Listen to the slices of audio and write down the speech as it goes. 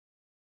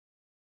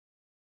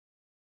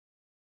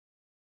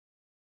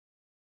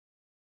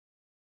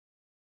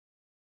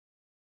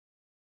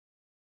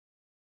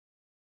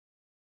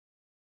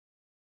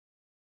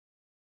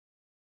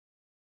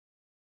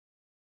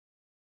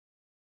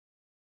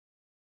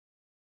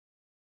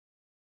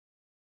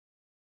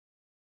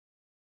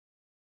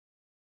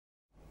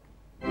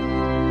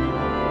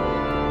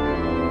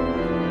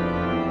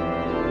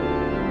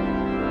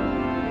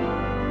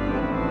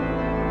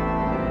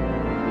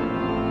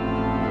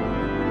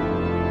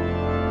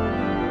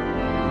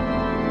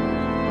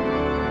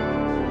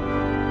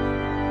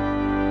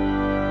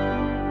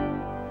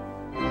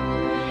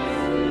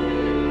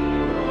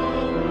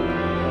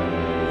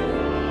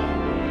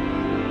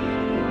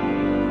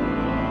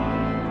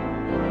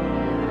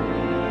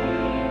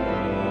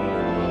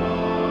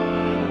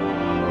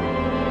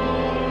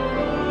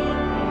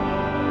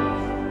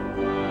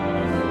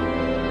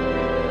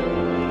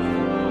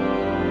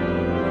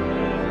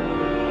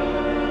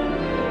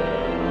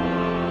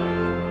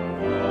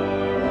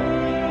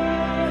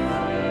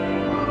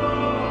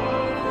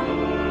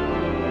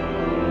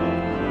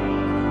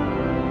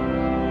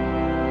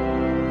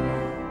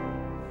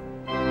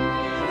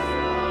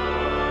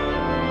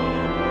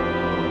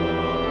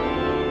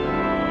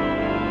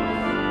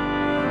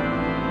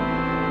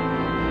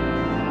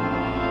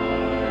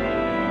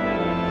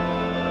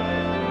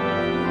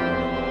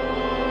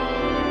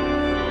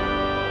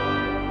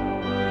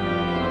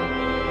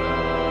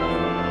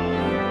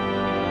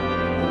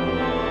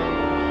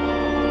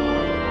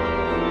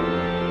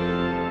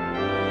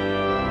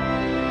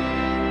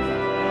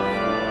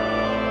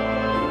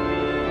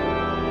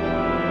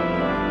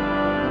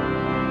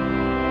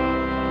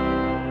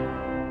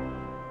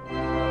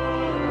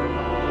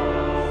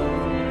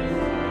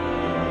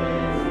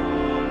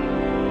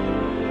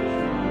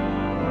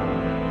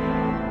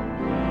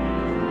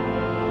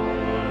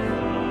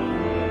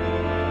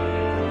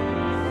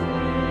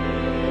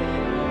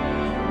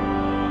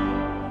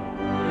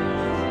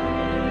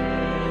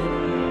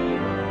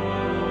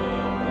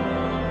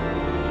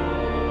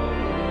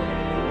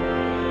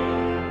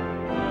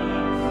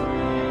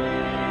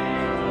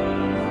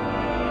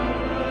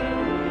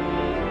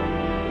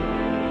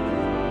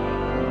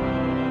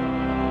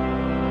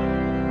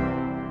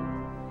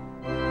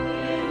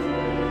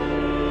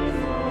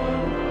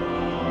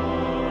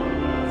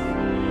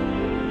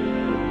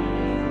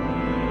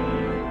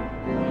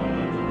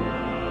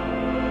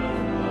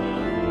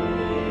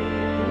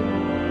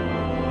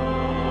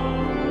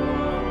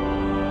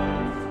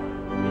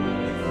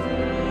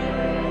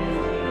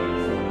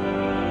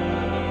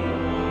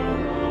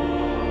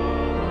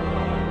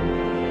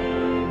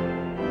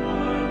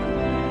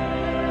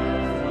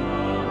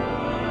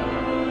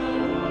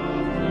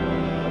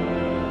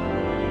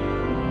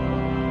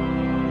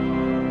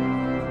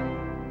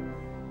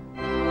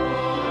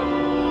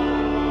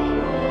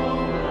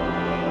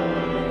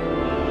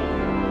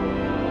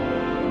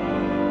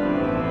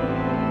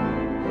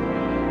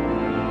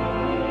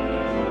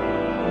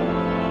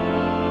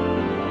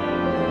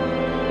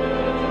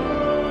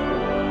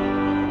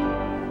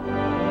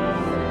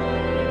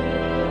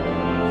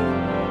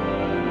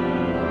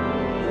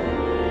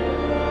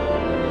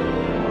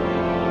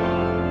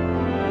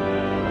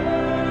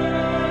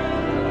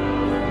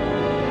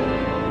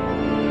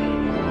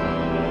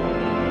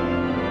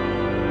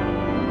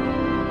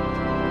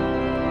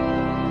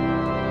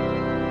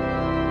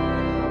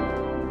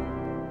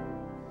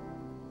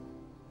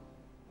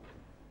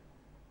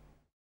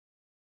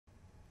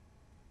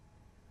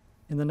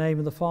In the name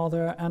of the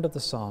Father, and of the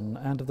Son,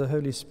 and of the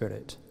Holy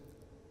Spirit.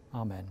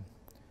 Amen.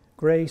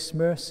 Grace,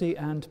 mercy,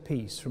 and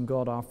peace from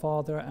God our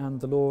Father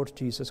and the Lord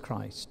Jesus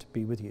Christ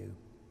be with you.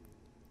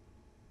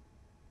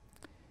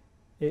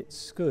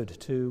 It's good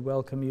to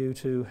welcome you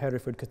to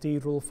Hereford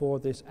Cathedral for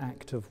this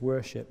act of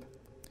worship.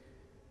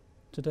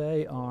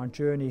 Today our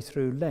journey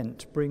through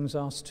Lent brings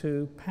us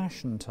to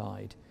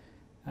Passiontide,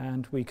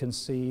 and we can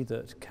see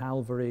that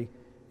Calvary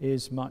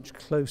is much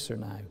closer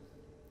now.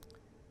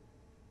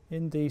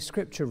 In the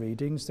scripture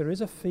readings, there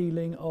is a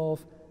feeling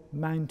of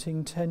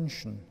mounting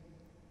tension.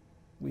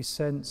 We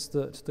sense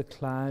that the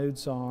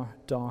clouds are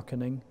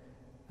darkening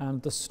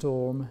and the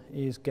storm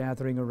is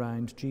gathering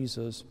around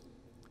Jesus.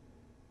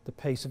 The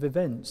pace of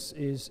events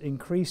is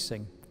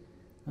increasing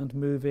and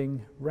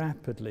moving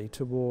rapidly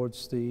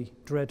towards the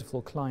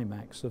dreadful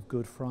climax of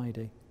Good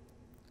Friday.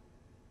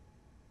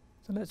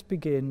 So let's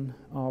begin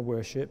our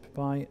worship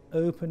by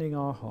opening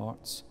our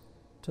hearts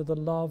to the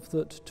love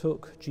that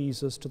took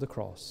Jesus to the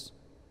cross,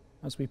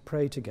 as we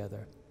pray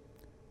together.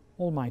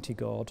 Almighty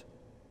God,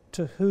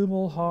 to whom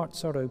all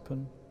hearts are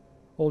open,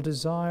 all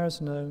desires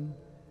known,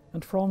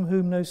 and from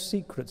whom no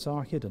secrets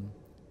are hidden,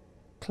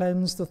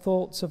 cleanse the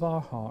thoughts of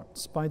our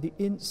hearts by the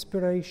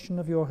inspiration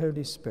of your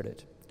Holy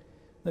Spirit,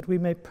 that we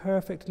may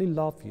perfectly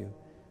love you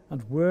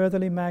and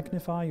worthily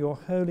magnify your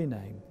holy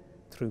name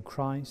through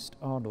Christ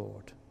our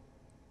Lord.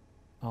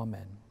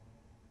 Amen.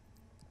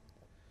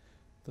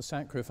 The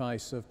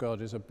sacrifice of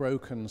God is a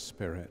broken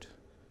spirit.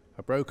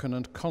 A broken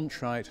and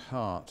contrite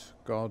heart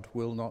God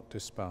will not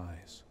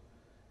despise.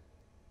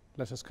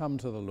 Let us come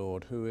to the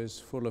Lord, who is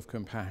full of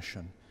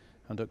compassion,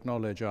 and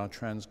acknowledge our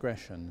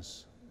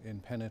transgressions in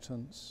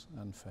penitence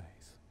and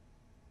faith.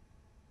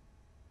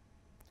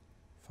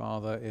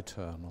 Father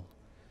eternal,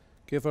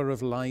 giver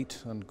of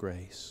light and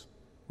grace,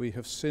 we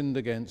have sinned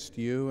against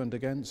you and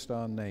against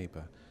our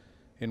neighbour,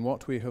 in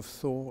what we have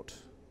thought,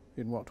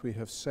 in what we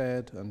have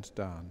said and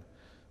done,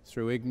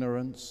 through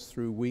ignorance,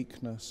 through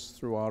weakness,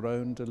 through our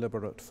own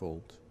deliberate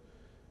fault.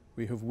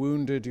 We have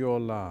wounded your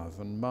love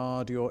and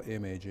marred your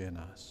image in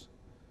us.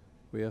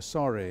 We are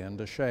sorry and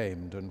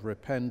ashamed and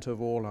repent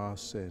of all our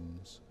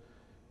sins.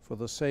 For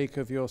the sake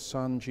of your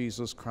Son,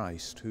 Jesus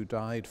Christ, who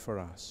died for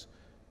us,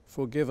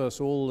 forgive us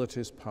all that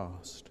is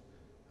past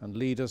and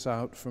lead us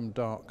out from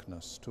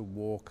darkness to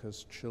walk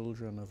as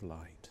children of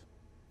light.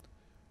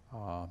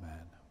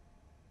 Amen.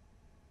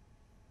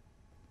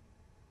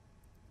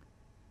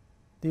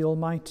 The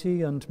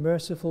Almighty and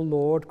merciful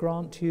Lord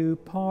grant you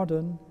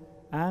pardon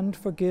and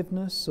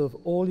forgiveness of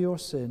all your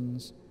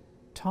sins,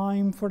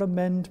 time for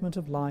amendment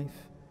of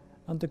life,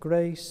 and the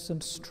grace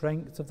and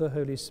strength of the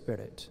Holy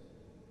Spirit.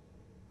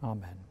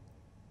 Amen.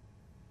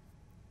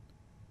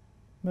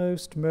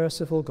 Most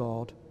merciful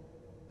God,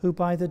 who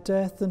by the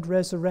death and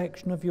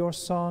resurrection of your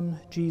Son,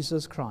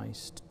 Jesus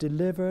Christ,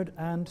 delivered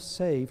and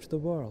saved the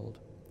world,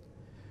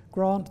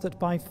 grant that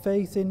by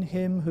faith in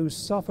him who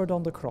suffered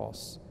on the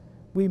cross,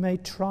 we may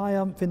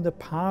triumph in the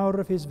power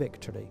of his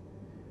victory,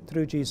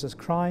 through Jesus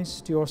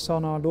Christ, your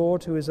Son, our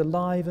Lord, who is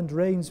alive and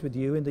reigns with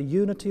you in the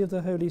unity of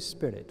the Holy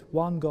Spirit,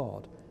 one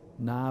God,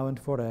 now and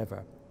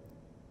forever.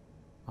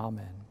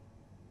 Amen.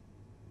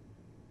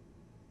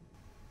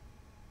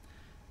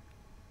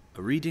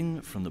 A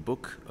reading from the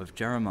book of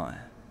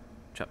Jeremiah,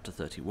 chapter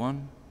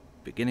 31,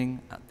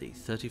 beginning at the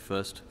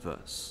 31st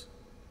verse.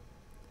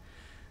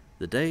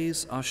 The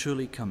days are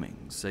surely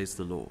coming, says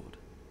the Lord,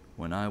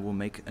 when I will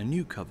make a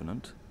new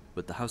covenant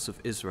with the house of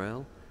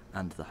Israel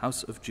and the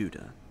house of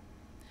Judah.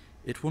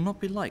 It will not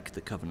be like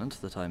the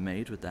covenant that I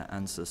made with their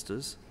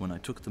ancestors when I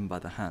took them by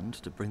the hand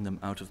to bring them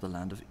out of the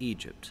land of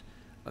Egypt,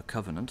 a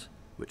covenant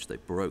which they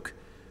broke,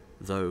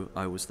 though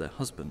I was their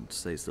husband,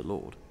 says the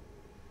Lord.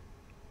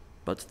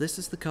 But this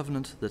is the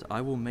covenant that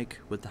I will make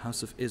with the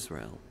house of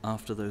Israel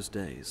after those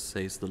days,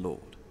 says the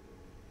Lord.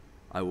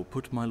 I will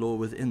put my law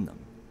within them,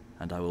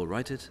 and I will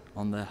write it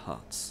on their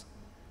hearts.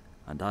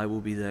 And I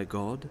will be their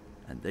God,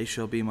 and they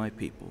shall be my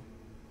people.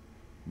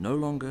 No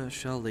longer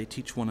shall they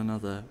teach one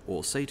another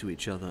or say to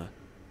each other,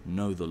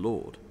 Know the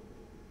Lord.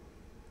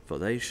 For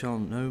they shall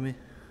know me,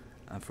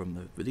 and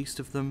from the least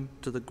of them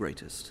to the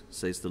greatest,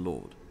 says the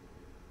Lord.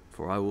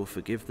 For I will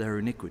forgive their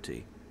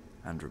iniquity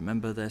and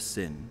remember their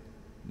sin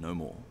no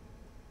more.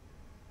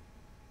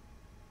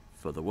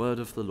 For the word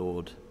of the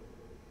Lord,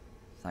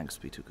 thanks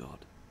be to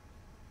God.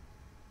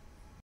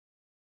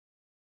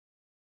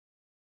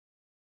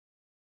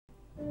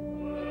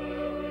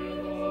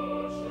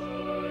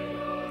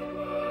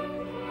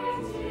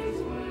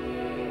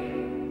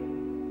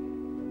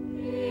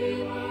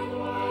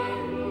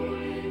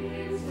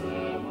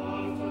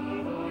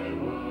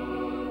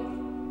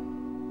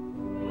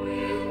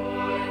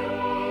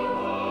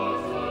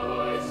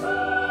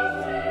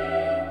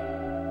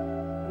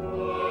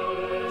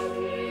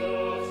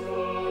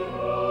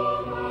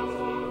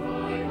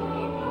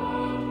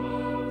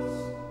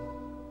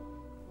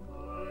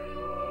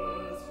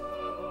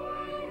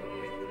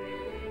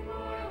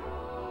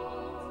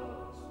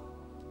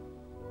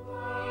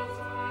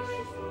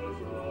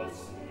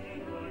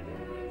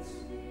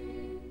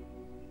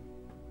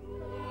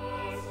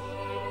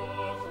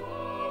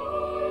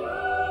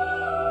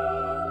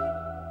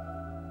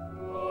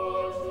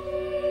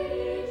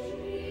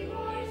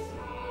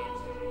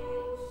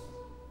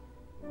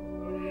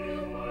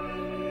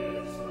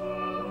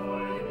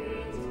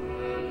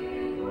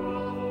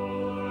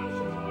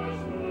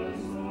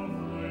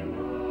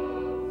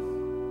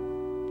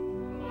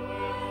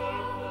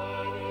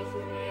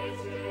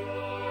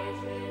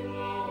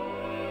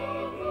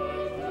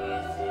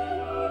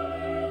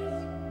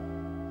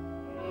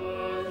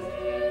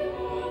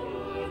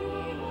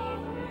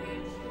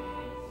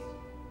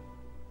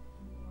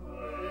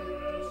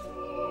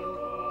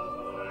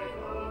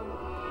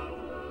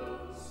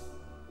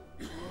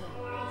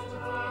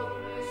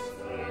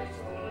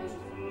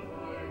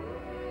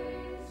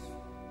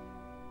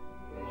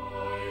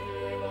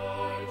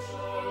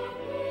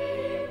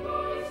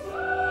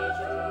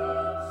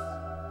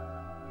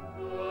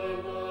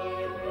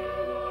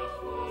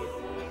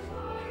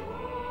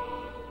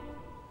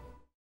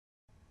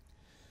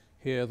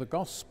 Hear the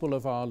gospel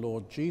of our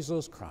Lord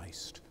Jesus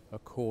Christ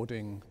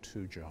according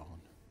to John.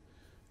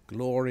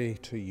 Glory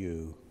to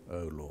you,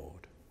 O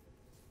Lord.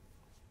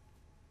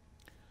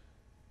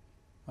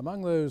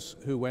 Among those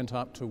who went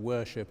up to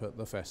worship at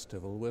the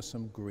festival were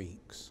some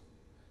Greeks.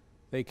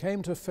 They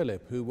came to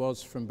Philip, who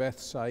was from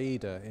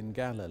Bethsaida in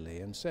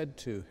Galilee, and said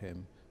to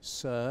him,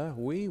 "Sir,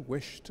 we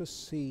wish to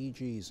see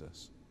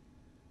Jesus."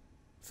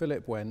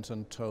 Philip went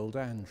and told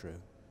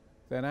Andrew.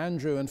 Then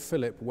Andrew and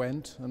Philip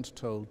went and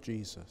told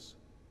Jesus.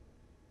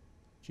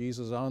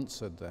 Jesus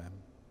answered them,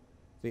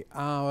 "The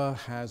hour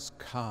has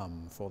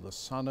come for the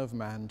Son of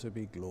Man to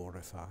be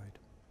glorified.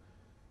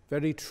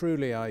 Very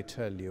truly I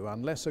tell you,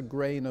 unless a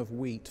grain of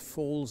wheat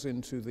falls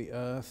into the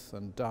earth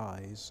and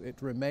dies,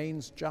 it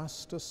remains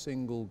just a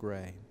single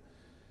grain.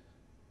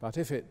 But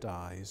if it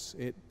dies,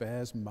 it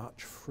bears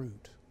much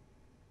fruit.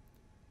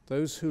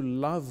 Those who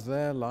love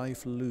their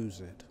life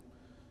lose it,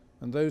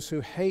 and those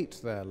who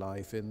hate their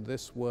life in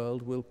this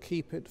world will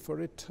keep it for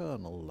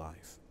eternal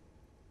life.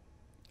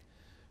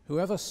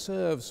 Whoever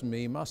serves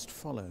me must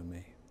follow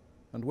me,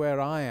 and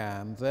where I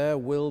am, there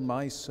will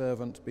my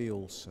servant be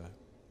also.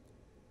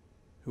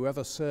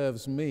 Whoever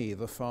serves me,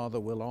 the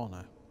Father will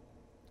honor.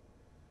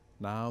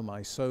 Now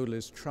my soul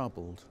is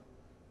troubled,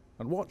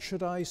 and what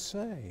should I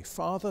say?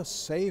 Father,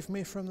 save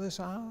me from this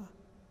hour?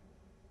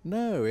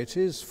 No, it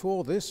is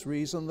for this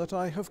reason that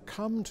I have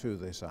come to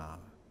this hour.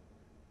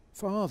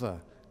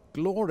 Father,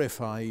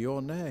 glorify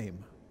your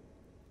name."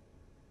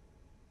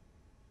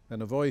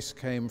 Then a voice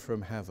came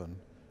from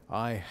heaven,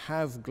 "I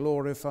have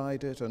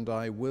glorified it, and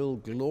I will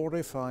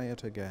glorify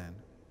it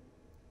again."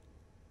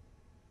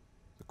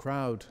 The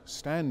crowd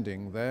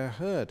standing there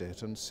heard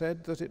it and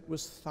said that it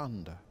was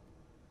thunder.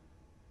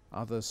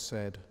 Others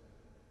said,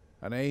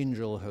 "An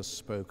angel has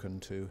spoken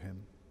to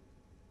him."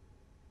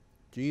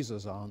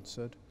 Jesus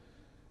answered,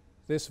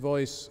 "This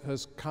voice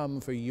has come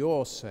for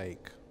your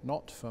sake,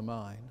 not for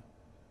mine.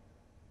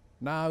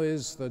 Now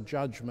is the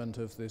judgment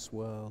of this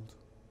world.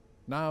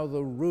 Now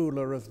the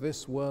ruler of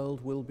this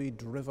world will be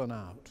driven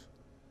out,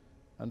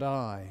 and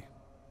I,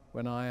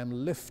 when I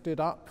am lifted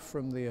up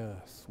from the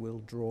earth, will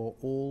draw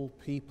all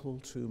people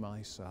to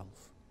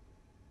myself."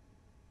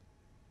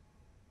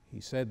 He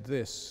said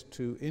this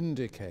to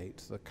indicate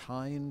the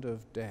kind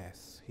of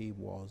death he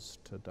was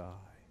to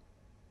die.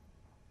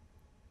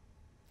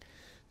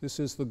 This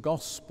is the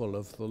gospel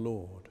of the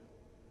Lord.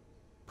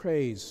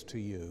 Praise to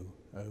you,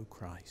 O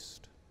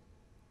Christ.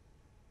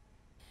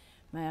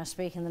 May I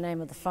speak in the name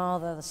of the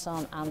Father, the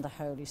Son, and the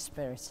Holy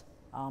Spirit.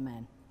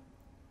 Amen.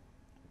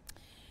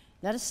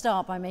 Let us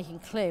start by making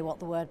clear what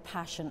the word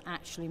passion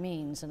actually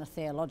means in a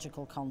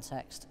theological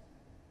context.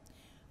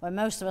 When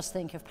most of us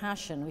think of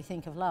passion, we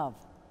think of love,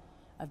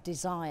 of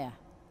desire,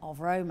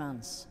 of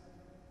romance.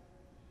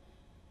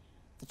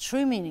 The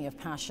true meaning of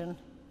passion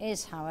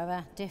is,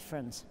 however,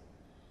 different.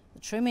 The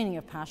true meaning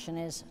of passion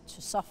is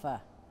to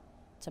suffer,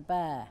 to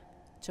bear,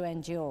 to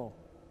endure.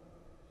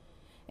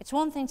 It's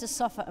one thing to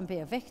suffer and be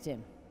a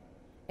victim.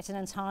 It's an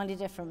entirely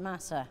different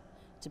matter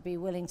to be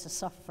willing to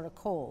suffer for a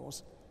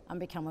cause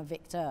and become a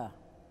victor.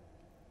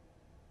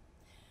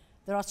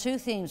 There are two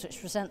themes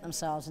which present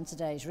themselves in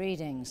today's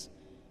readings.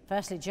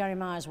 Firstly,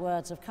 Jeremiah's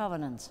words of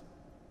covenant.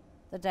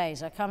 "The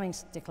days are coming,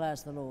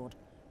 declares the Lord,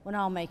 when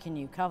I'll make a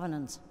new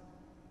covenant."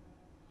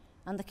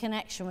 And the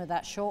connection with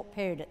that short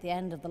period at the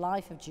end of the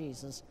life of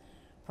Jesus,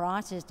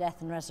 prior to his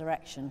death and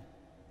resurrection,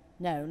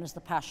 known as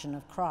the Passion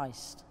of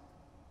Christ.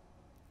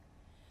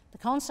 The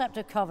concept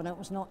of covenant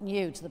was not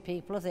new to the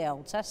people of the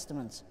Old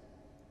Testament,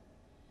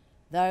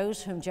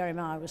 those whom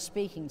Jeremiah was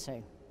speaking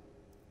to.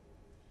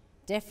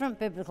 Different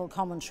biblical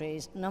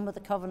commentaries number the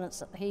covenants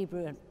that the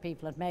Hebrew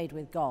people had made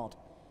with God.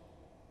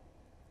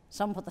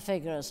 Some put the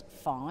figure as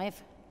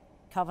 5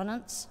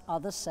 covenants,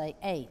 others say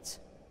 8.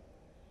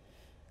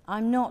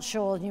 I'm not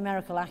sure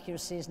numerical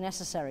accuracy is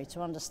necessary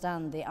to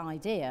understand the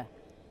idea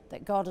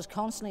that God has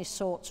constantly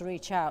sought to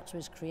reach out to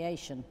his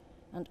creation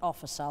and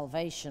offer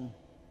salvation.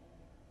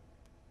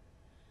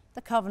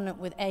 The covenant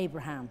with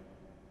Abraham: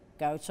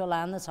 "Go to a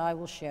land that I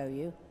will show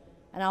you,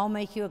 and I'll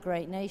make you a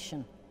great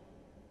nation."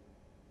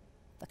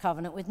 The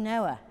covenant with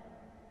Noah,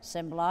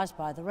 symbolized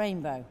by the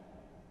rainbow.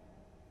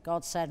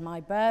 God said, "My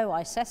bow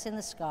I set in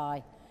the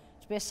sky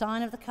to be a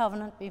sign of the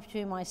covenant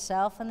between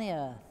myself and the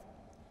earth,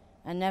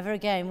 and never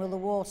again will the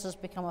waters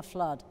become a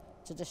flood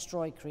to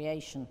destroy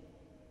creation."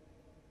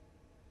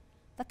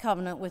 The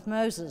covenant with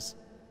Moses,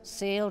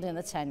 sealed in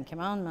the 10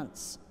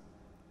 Commandments.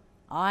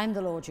 "I'm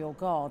the Lord your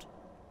God.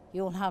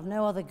 You will have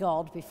no other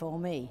God before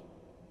me.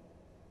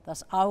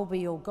 Thus I will be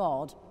your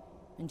God,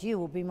 and you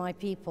will be my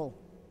people."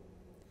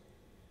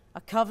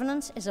 A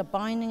covenant is a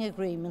binding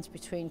agreement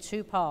between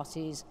two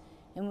parties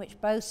in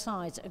which both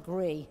sides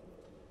agree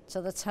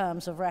to the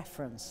terms of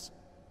reference.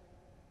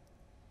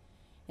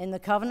 In the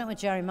covenant with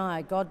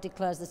Jeremiah, God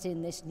declares that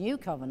in this new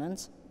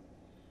covenant,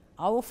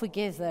 "I will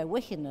forgive their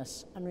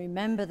wickedness and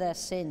remember their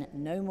sin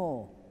no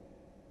more."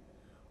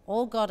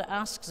 All God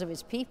asks of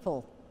his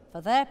people, for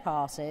their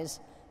part,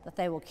 is that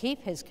they will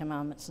keep his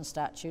commandments and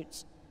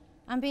statutes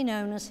and be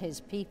known as his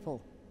people.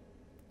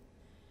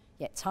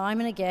 Yet time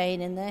and again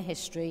in their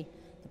history,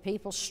 the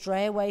people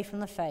stray away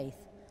from the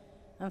faith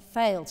and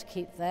fail to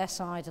keep their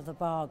side of the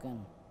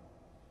bargain.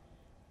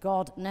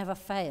 God never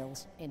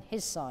fails in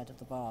his side of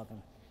the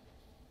bargain.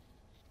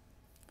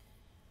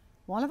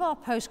 One of our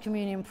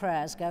post-communion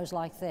prayers goes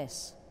like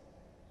this: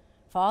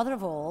 Father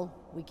of all,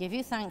 we give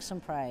you thanks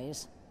and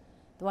praise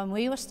that when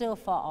we were still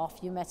far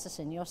off, you met us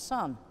in your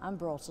Son and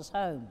brought us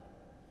home.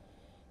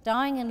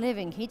 Dying and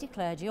living, he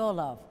declared your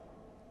love,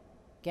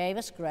 gave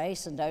us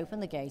grace and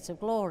opened the gate of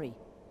glory.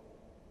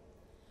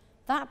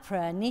 That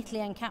prayer neatly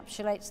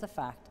encapsulates the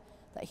fact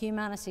that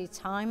humanity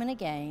time and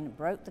again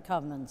broke the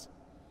covenant,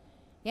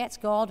 yet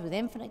God, with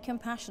infinite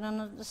compassion and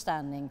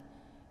understanding,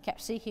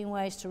 kept seeking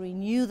ways to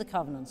renew the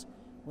covenant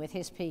with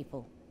his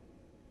people,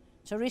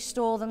 to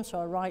restore them to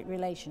a right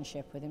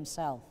relationship with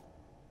himself.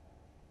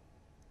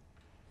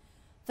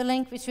 The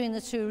link between the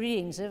two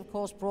readings is, of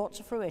course, brought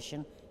to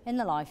fruition in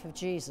the life of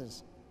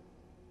Jesus.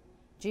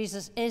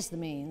 Jesus is the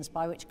means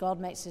by which God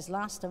makes his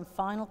last and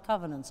final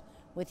covenant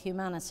with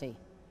humanity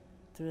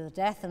through the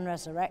death and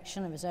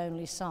resurrection of his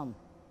only Son.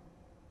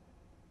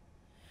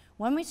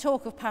 When we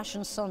talk of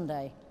Passion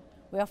Sunday,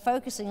 we are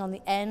focusing on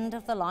the end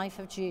of the life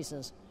of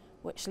Jesus,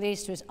 which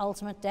leads to his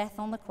ultimate death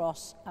on the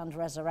cross and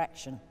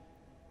resurrection.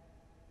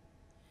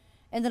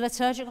 In the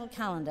liturgical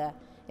calendar,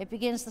 it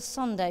begins the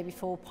Sunday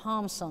before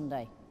Palm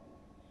Sunday,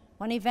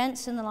 when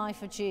events in the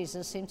life of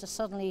Jesus seem to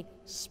suddenly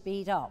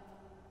speed up.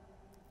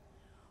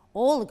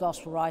 All the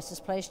gospel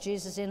writers place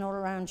Jesus in or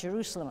around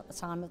Jerusalem at the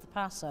time of the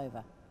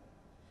Passover,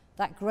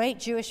 that great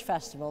Jewish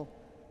festival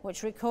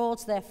which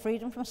records their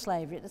freedom from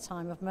slavery at the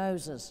time of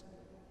Moses,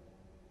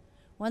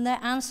 when their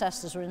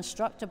ancestors were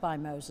instructed by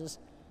Moses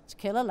to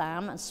kill a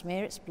lamb and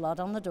smear its blood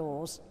on the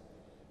doors,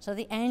 so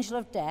the angel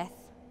of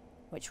death,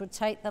 which would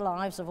take the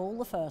lives of all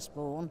the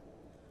firstborn,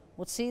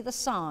 would see the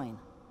sign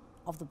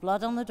of the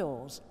blood on the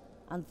doors,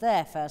 and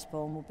their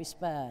firstborn would be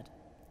spared.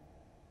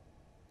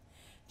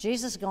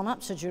 Jesus had gone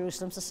up to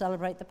Jerusalem to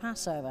celebrate the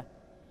Passover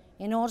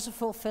in order to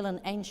fulfill an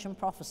ancient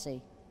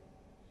prophecy,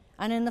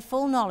 and in the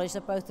full knowledge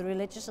that both the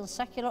religious and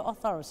secular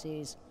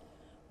authorities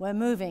were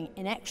moving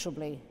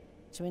inexorably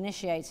to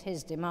initiate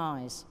his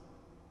demise.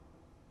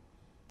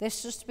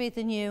 This was to be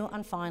the new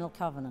and final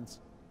covenant,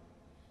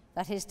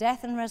 that his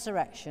death and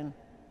resurrection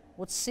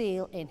would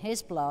seal in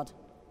his blood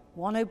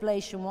one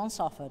oblation once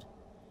offered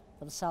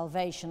for the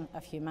salvation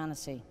of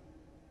humanity.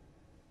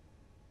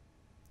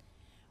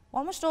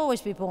 What must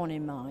always be borne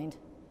in mind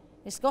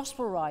is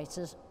gospel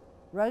writers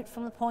wrote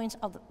from the point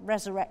of the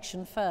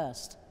resurrection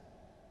first,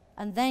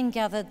 and then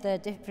gathered their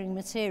differing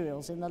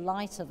materials in the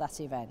light of that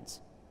event.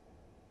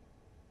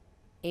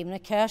 Even a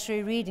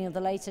cursory reading of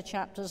the later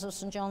chapters of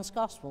St. John's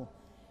Gospel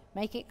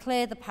make it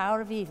clear the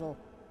power of evil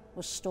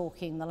was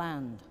stalking the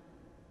land.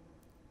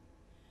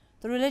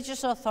 The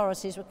religious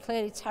authorities were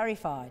clearly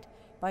terrified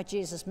by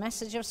Jesus'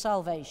 message of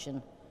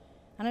salvation,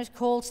 and his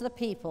call to the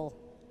people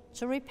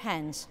to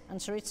repent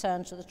and to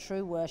return to the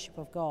true worship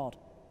of God.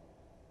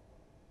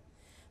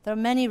 There are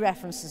many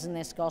references in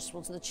this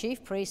gospel to the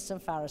chief priests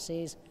and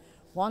Pharisees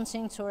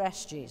wanting to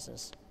arrest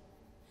Jesus,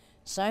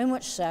 so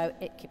much so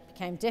it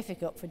became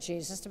difficult for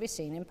Jesus to be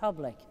seen in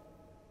public.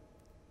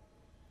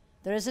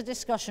 There is a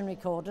discussion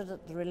recorded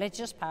that the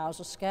religious powers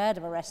were scared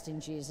of arresting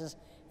Jesus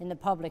in the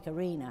public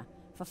arena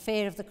for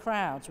fear of the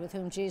crowds with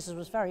whom Jesus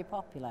was very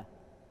popular,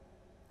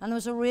 and there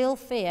was a real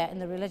fear in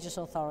the religious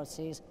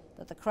authorities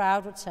that the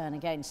crowd would turn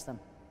against them.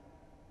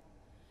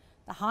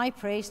 The high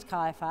priest,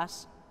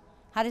 Caiaphas,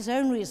 had his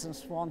own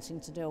reasons for wanting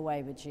to do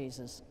away with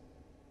Jesus.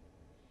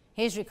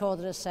 He is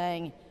recorded as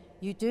saying,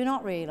 "You do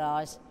not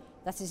realize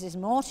that it is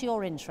more to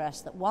your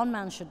interest that one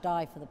man should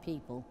die for the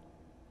people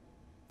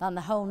than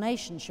the whole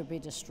nation should be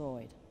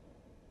destroyed."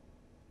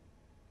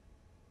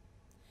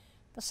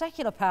 The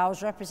secular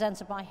powers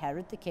represented by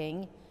Herod the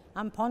king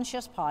and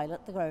Pontius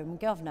Pilate the Roman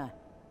governor.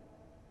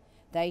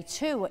 They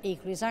too were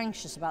equally as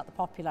anxious about the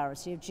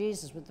popularity of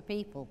Jesus with the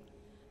people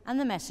and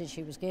the message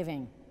he was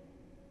giving.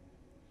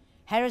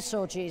 Herod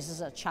saw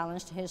Jesus as a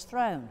challenge to his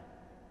throne,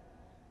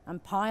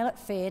 and Pilate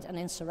feared an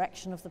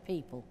insurrection of the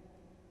people.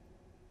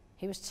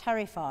 He was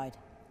terrified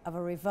of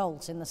a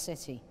revolt in the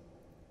city.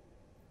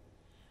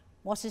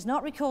 What is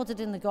not recorded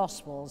in the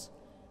Gospels,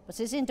 but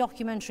is in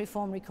documentary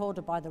form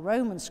recorded by the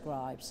Roman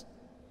scribes,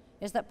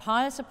 is that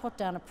Pilate had put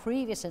down a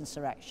previous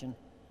insurrection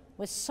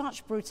with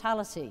such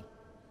brutality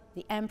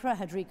the emperor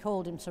had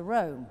recalled him to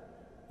Rome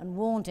and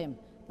warned him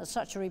that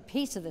such a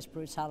repeat of this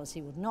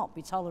brutality would not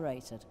be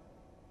tolerated.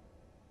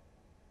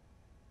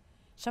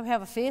 So we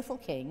have a fearful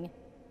king,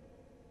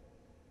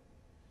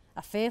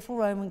 a fearful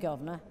Roman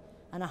governor,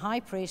 and a high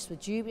priest with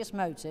dubious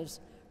motives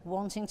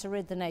wanting to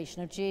rid the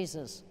nation of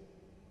Jesus.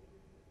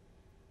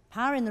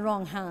 Power in the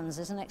wrong hands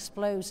is an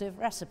explosive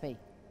recipe.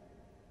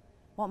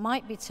 What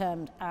might be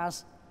termed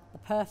as the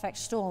perfect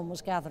storm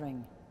was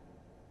gathering.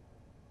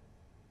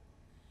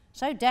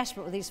 So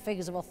desperate were these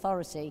figures of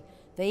authority,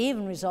 they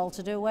even resolved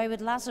to do away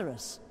with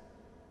Lazarus,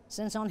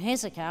 since on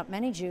his account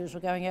many Jews were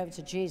going over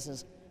to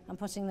Jesus and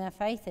putting their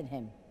faith in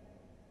him.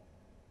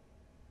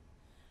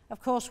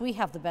 Of course, we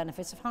have the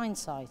benefit of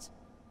hindsight.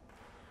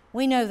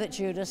 We know that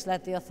Judas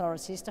led the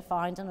authorities to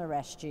find and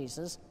arrest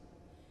Jesus,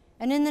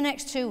 and in the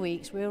next 2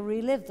 weeks we will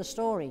relive the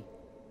story,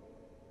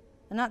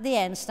 and at the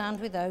end stand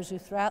with those who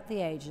throughout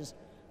the ages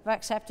have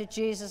accepted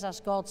Jesus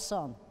as God's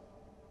Son,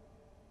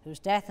 whose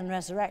death and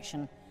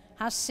resurrection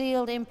has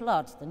sealed in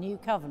blood the new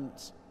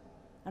covenant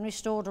and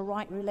restored a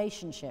right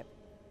relationship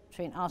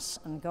between us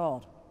and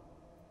God.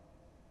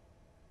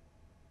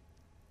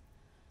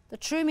 The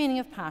true meaning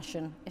of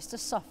passion is to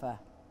suffer,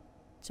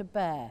 to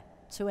bear,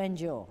 to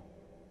endure.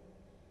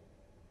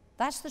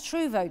 That's the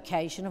true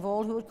vocation of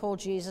all who would call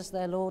Jesus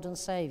their Lord and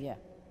Saviour.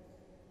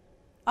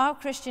 Our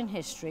Christian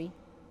history,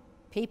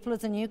 people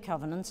of the New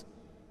Covenant,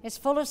 is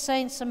full of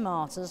saints and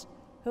martyrs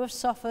who have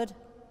suffered,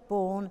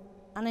 borne,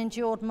 and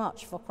endured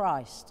much for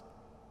Christ.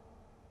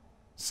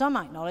 Some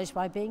acknowledged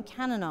by being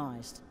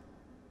canonised,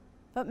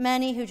 but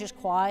many who just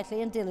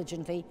quietly and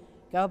diligently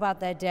go about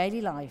their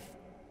daily life,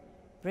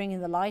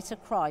 bringing the light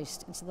of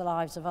Christ into the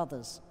lives of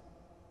others.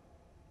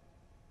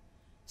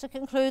 To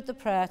conclude the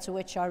prayer to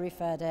which I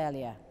referred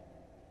earlier,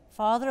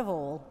 Father of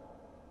all,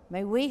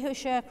 may we who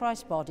share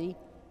Christ's body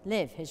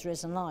live his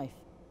risen life.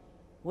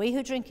 We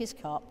who drink his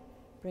cup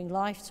bring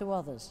life to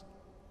others.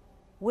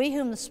 We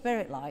whom the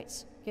Spirit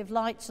lights give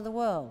light to the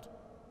world.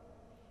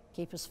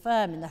 Keep us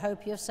firm in the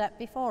hope you have set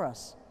before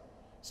us,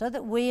 so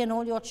that we and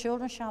all your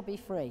children shall be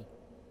free,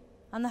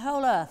 and the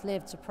whole earth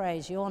live to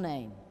praise your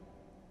name.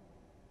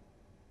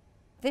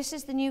 This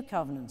is the new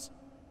covenant,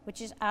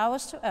 which is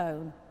ours to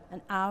own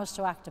and ours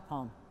to act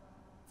upon,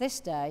 this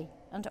day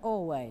and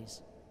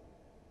always.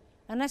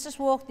 And let us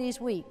walk these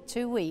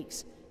 2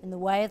 weeks in the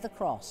way of the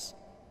cross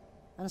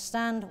and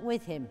stand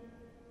with him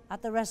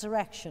at the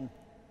resurrection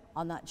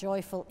on that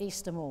joyful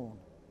Easter morn.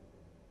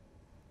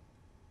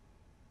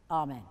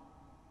 Amen.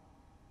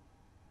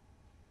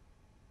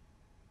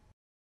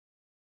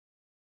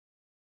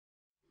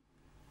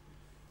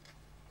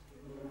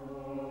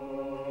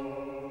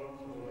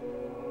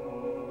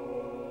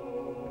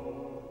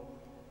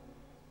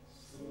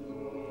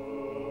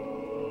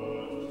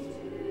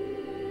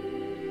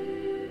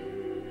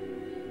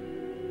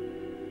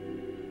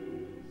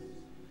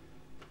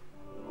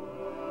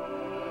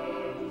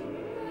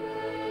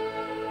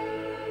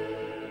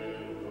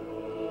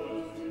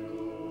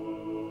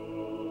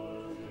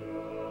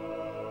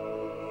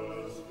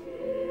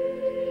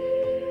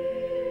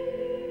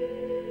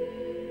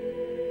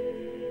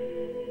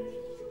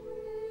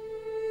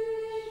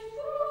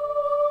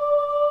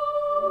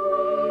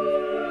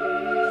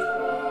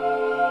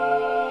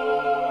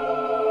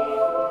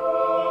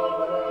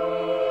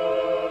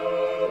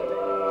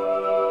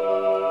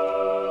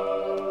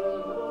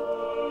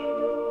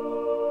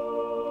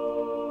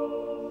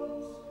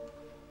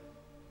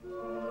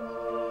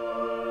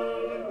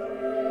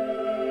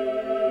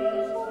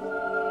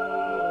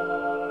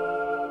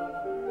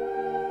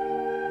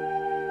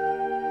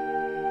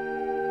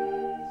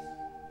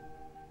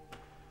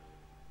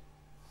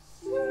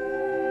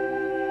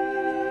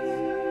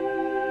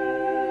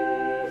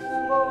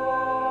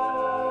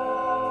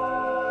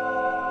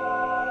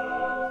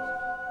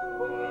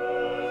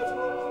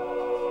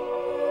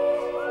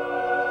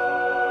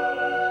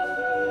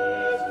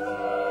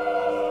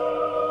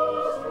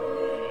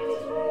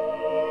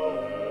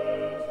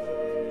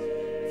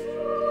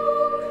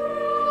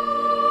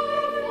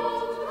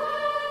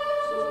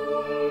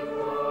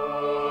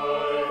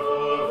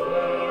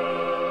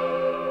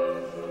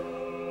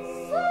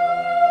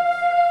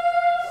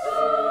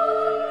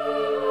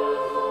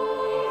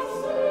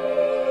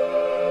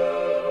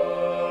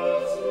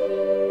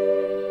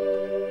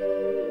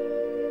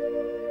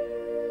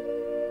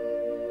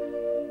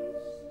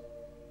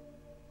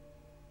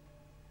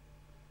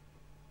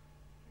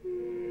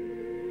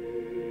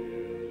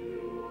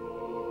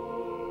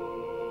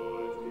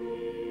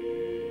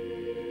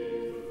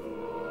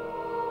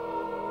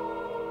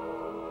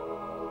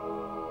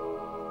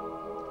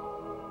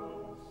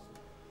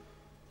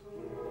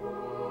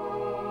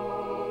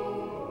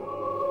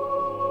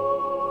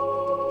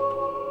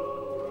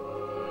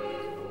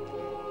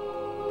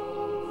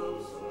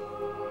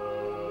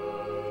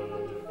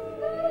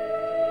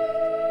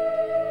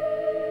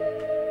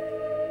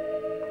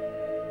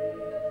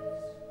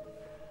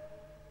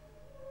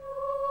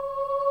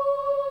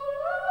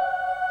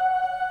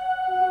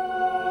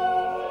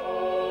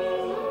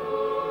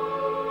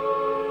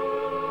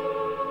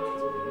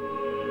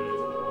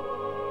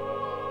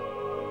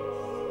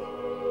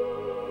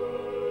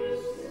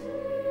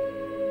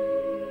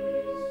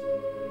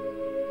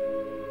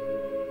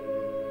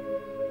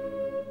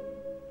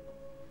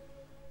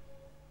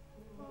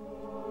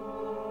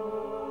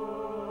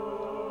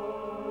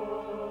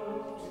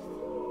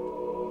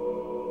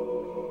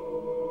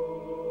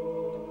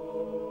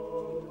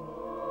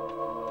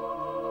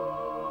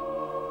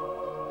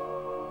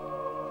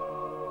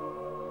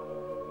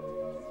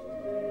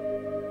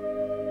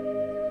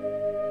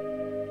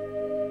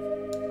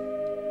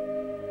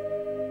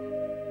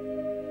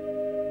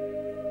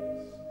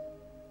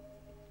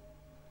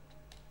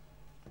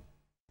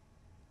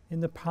 In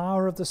the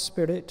power of the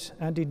Spirit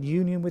and in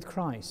union with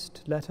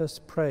Christ, let us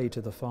pray to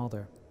the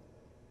Father.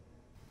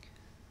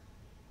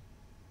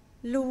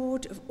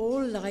 Lord of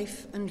all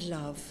life and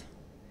love,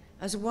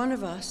 as one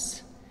of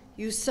us,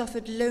 you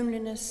suffered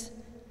loneliness,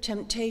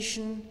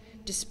 temptation,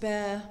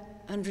 despair,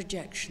 and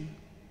rejection.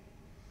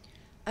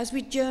 As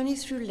we journey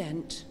through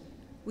Lent,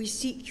 we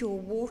seek your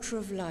water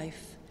of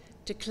life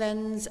to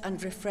cleanse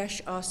and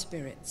refresh our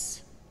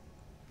spirits.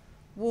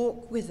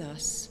 Walk with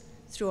us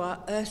through our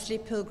earthly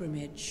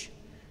pilgrimage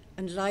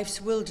and life's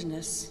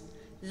wilderness,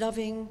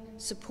 loving,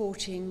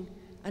 supporting,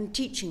 and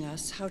teaching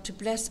us how to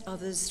bless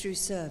others through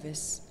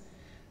service,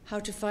 how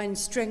to find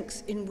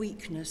strength in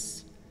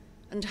weakness,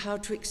 and how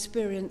to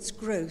experience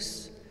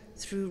growth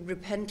through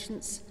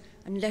repentance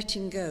and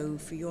letting go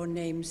for your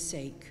name's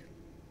sake.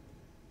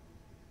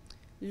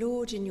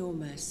 Lord, in your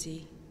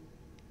mercy,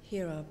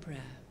 hear our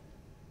prayer.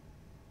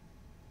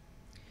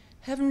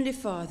 Heavenly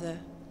Father,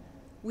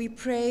 we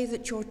pray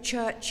that your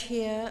church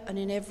here and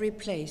in every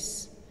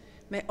place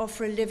may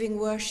offer a living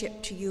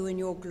worship to you in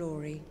your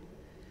glory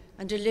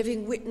and a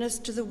living witness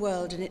to the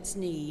world in its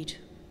need.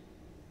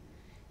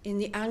 In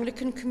the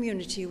Anglican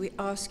community, we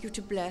ask you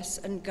to bless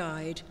and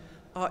guide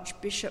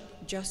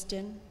Archbishop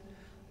Justin,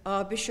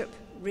 our Bishop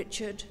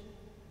Richard,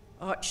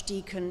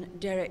 Archdeacon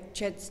Derek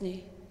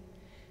Chesney,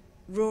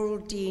 Rural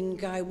Dean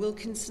Guy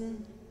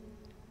Wilkinson,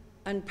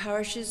 and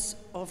parishes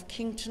of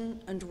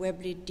Kington and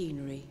Webley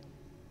Deanery.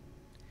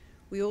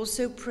 We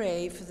also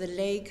pray for the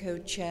lay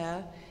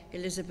co-chair,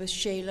 Elizabeth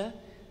Shaler,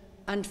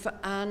 and for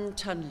Anne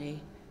Tunley,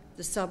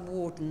 the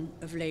sub-warden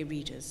of lay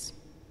readers.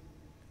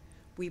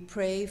 We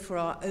pray for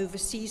our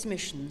overseas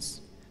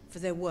missions, for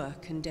their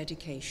work and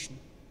dedication.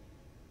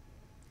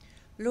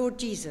 Lord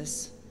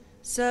Jesus,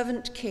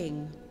 servant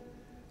King,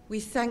 we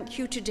thank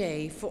you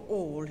today for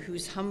all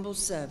whose humble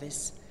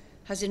service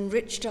has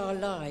enriched our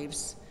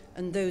lives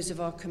and those of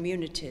our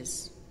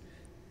communities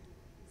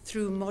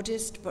through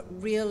modest but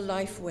real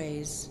life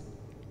ways,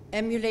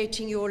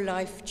 emulating your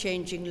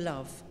life-changing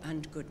love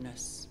and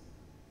goodness.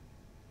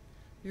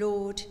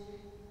 Lord,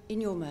 in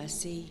your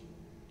mercy,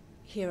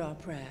 hear our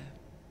prayer.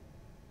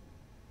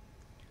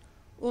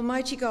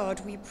 Almighty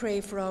God, we pray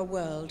for our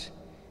world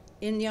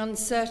in the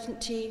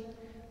uncertainty,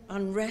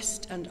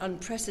 unrest, and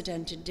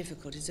unprecedented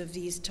difficulties of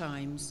these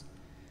times,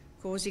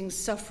 causing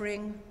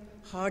suffering,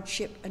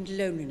 hardship, and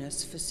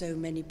loneliness for so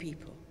many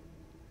people.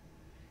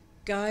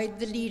 Guide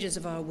the leaders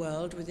of our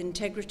world with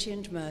integrity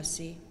and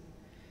mercy,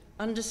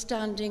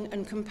 understanding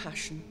and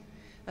compassion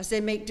as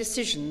they make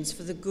decisions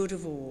for the good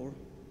of all.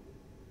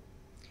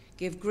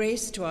 Give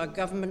grace to our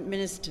government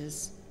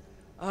ministers,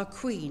 our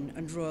Queen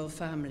and royal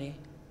family,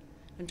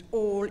 and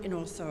all in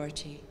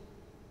authority.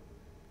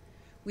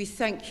 We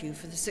thank you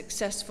for the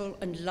successful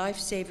and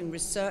life-saving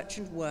research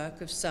and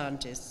work of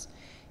scientists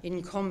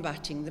in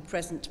combating the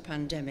present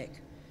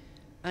pandemic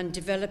and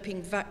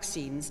developing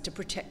vaccines to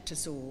protect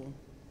us all.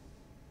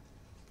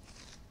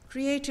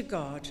 Creator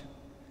God,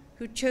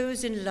 who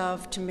chose in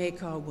love to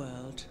make our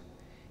world,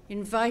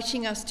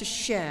 inviting us to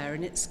share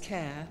in its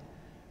care,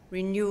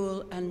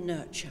 renewal, and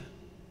nurture.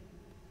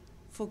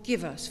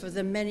 Forgive us for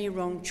the many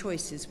wrong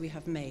choices we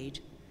have made,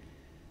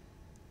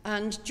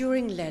 and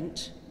during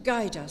Lent,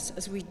 guide us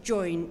as we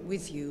join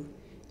with you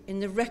in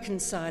the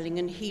reconciling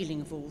and healing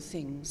of all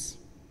things,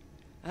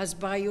 as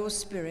by your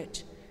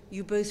Spirit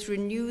you both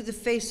renew the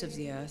face of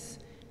the earth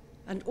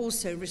and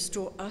also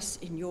restore us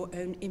in your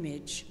own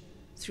image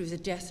through the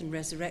death and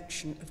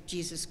resurrection of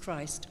Jesus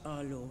Christ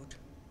our Lord.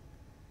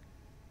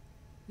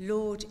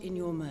 Lord, in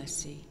your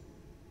mercy,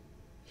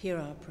 hear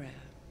our prayer.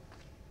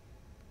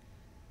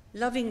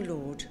 Loving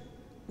Lord,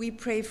 we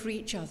pray for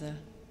each other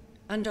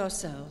and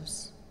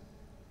ourselves,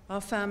 our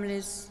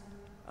families,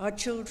 our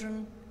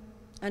children,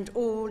 and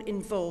all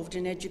involved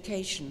in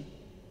education,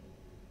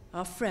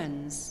 our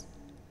friends,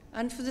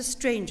 and for the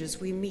strangers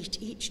we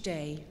meet each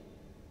day.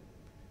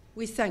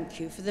 We thank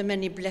you for the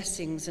many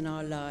blessings in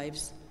our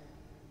lives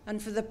and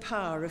for the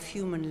power of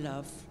human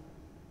love.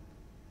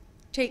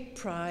 Take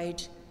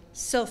pride,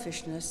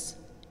 selfishness,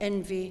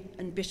 envy,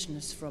 and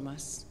bitterness from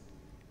us,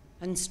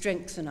 and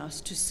strengthen us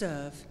to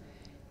serve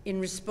in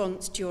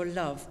response to your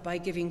love by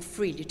giving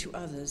freely to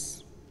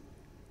others,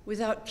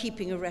 without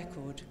keeping a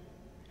record,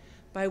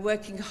 by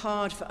working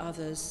hard for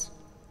others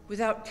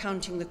without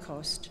counting the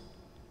cost,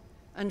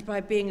 and by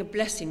being a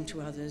blessing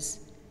to others,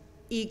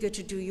 eager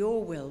to do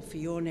your will for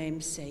your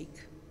name's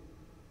sake.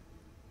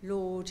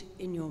 Lord,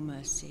 in your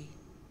mercy,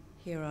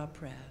 hear our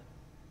prayer.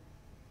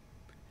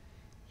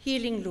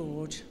 Healing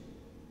Lord,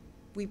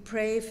 we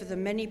pray for the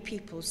many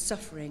people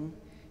suffering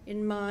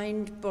in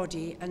mind,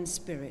 body, and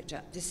spirit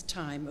at this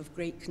time of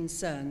great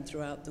concern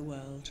throughout the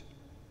world.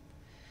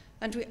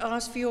 And we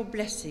ask for your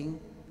blessing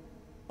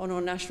on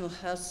our National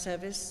Health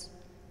Service,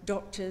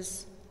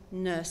 doctors,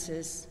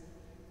 nurses,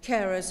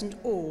 carers, and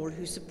all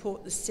who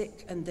support the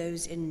sick and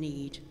those in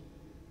need.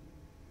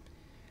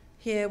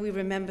 Here we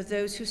remember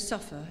those who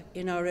suffer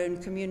in our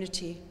own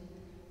community,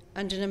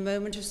 and in a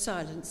moment of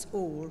silence,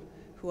 all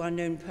who are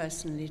known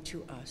personally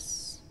to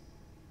us.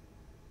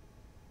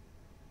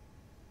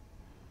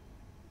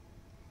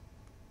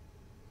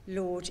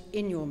 Lord,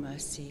 in your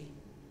mercy,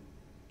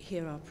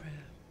 hear our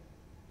prayer.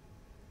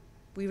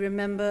 We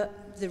remember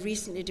the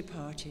recently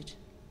departed,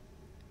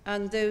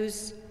 and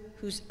those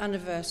whose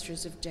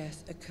anniversaries of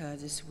death occur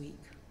this week.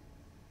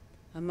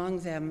 Among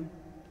them,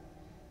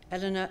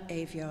 Eleanor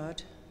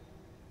Aviard,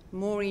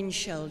 Maureen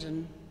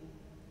Sheldon,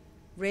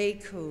 Ray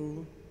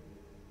Cole,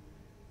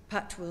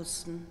 Pat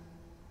Wilson,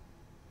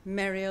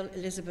 Meriel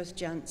Elizabeth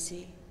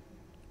Jancy,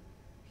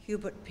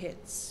 Hubert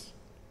Pitts,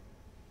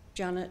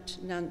 Janet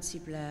Nancy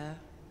Blair,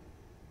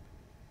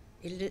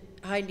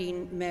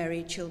 Eileen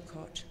Mary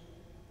Chilcott,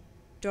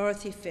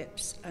 Dorothy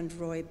Phipps, and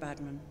Roy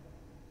Badman.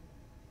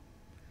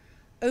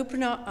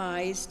 Open our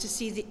eyes to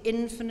see the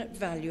infinite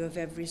value of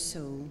every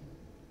soul,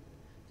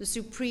 the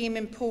supreme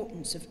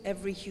importance of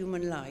every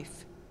human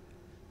life,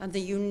 and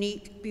the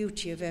unique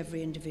beauty of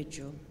every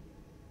individual.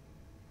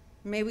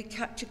 May we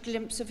catch a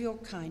glimpse of your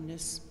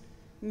kindness,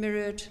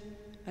 mirrored,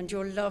 and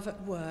your love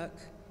at work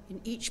in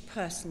each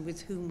person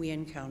with whom we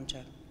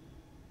encounter.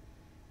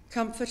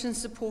 Comfort and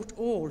support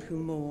all who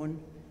mourn.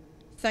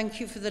 Thank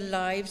you for the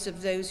lives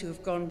of those who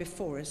have gone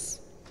before us,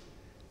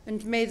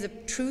 and may the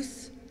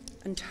truth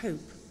and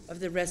hope of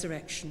the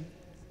resurrection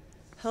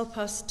help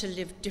us to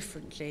live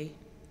differently,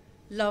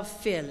 love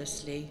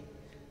fearlessly,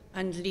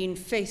 and lean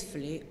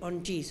faithfully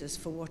on Jesus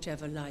for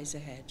whatever lies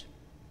ahead.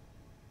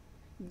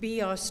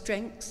 Be our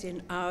strength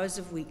in hours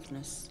of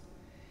weakness.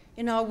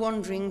 In our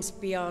wanderings,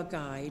 be our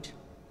guide.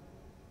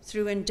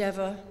 Through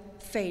endeavour,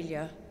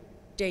 failure,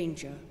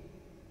 danger,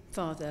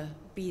 Father,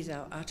 be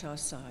thou at our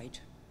side.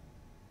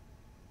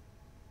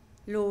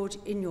 Lord,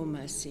 in your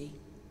mercy,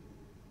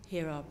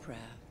 hear our prayer.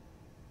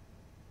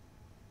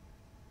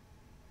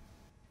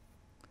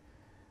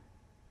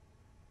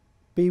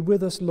 Be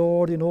with us,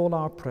 Lord, in all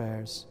our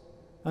prayers,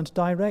 and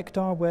direct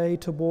our way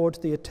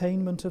toward the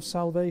attainment of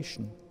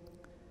salvation,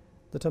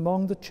 that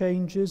among the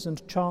changes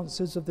and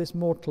chances of this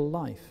mortal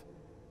life,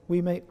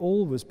 we may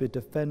always be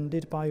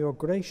defended by your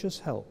gracious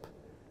help,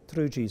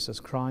 through Jesus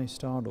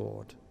Christ our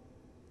Lord.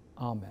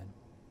 Amen.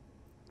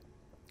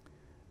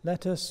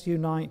 Let us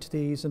unite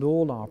these and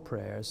all our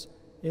prayers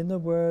in the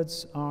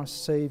words our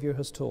Saviour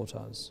has taught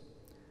us.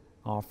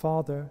 Our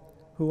Father,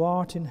 who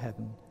art in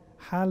heaven,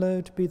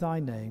 hallowed be thy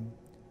name.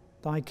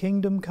 Thy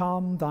kingdom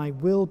come, thy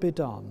will be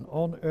done,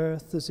 on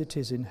earth as it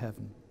is in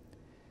heaven.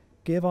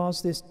 Give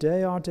us this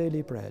day our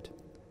daily bread,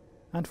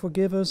 and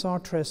forgive us our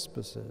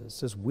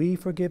trespasses, as we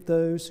forgive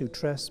those who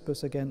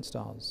trespass against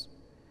us.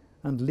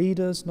 And lead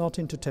us not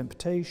into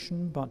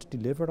temptation, but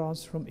deliver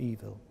us from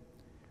evil.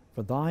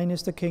 For thine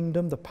is the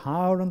kingdom, the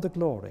power, and the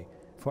glory,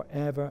 for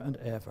ever and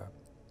ever.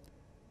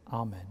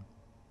 Amen.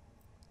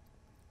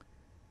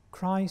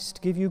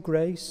 Christ give you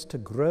grace to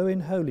grow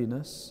in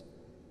holiness,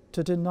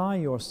 to deny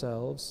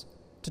yourselves,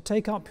 to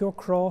take up your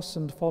cross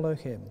and follow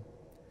him.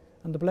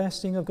 And the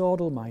blessing of God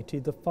Almighty,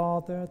 the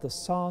Father, the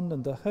Son,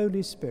 and the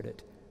Holy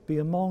Spirit be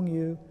among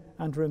you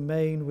and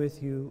remain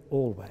with you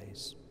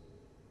always.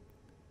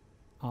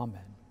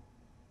 Amen.